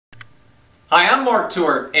Hi, I'm Mark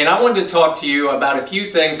Tewart, and I wanted to talk to you about a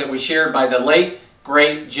few things that were shared by the late,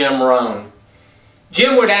 great Jim Rohn.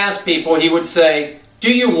 Jim would ask people, he would say,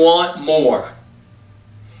 do you want more?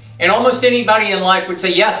 And almost anybody in life would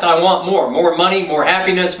say, yes, I want more. More money, more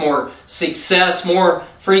happiness, more success, more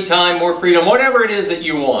free time, more freedom, whatever it is that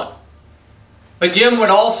you want. But Jim would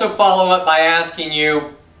also follow up by asking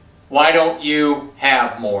you, why don't you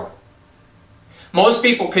have more? Most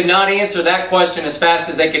people could not answer that question as fast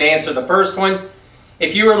as they could answer the first one.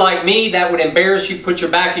 If you were like me, that would embarrass you, put your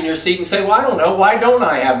back in your seat and say, well, I don't know, why don't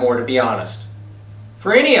I have more, to be honest?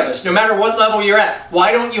 For any of us, no matter what level you're at,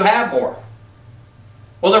 why don't you have more?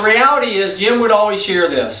 Well, the reality is, Jim would always share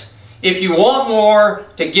this. If you want more,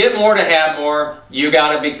 to get more, to have more, you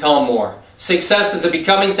got to become more. Success is a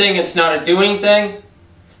becoming thing, it's not a doing thing.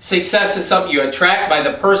 Success is something you attract by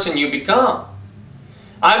the person you become.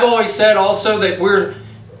 I've always said also that we're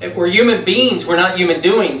human beings, we're not human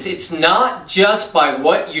doings. It's not just by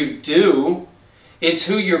what you do, it's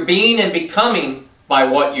who you're being and becoming by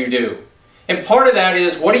what you do. And part of that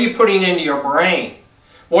is, what are you putting into your brain?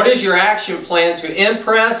 What is your action plan to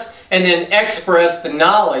impress and then express the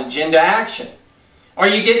knowledge into action? Are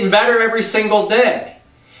you getting better every single day?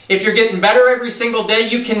 If you're getting better every single day,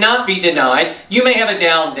 you cannot be denied. You may have a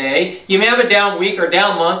down day, you may have a down week or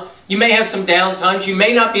down month, you may have some down times, you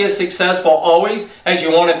may not be as successful always as you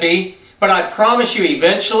want to be, but I promise you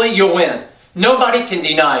eventually you'll win. Nobody can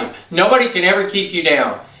deny you. Nobody can ever keep you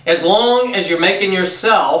down. As long as you're making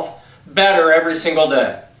yourself better every single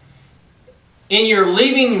day. In your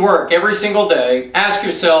leaving work every single day, ask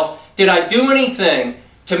yourself, did I do anything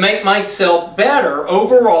to make myself better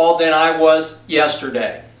overall than I was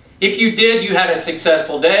yesterday? If you did, you had a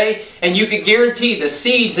successful day, and you can guarantee the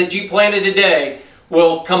seeds that you planted today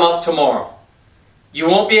will come up tomorrow. You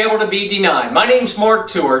won't be able to be denied. My name's Mark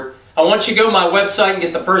Tewart. I want you to go to my website and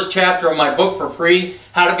get the first chapter of my book for free,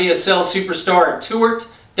 How to Be a Sales Superstar at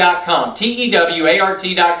Tewart.com,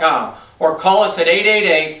 Tewart.com, or call us at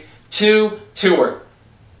 888-2-TEWART.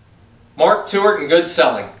 Mark Tewart and good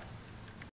selling.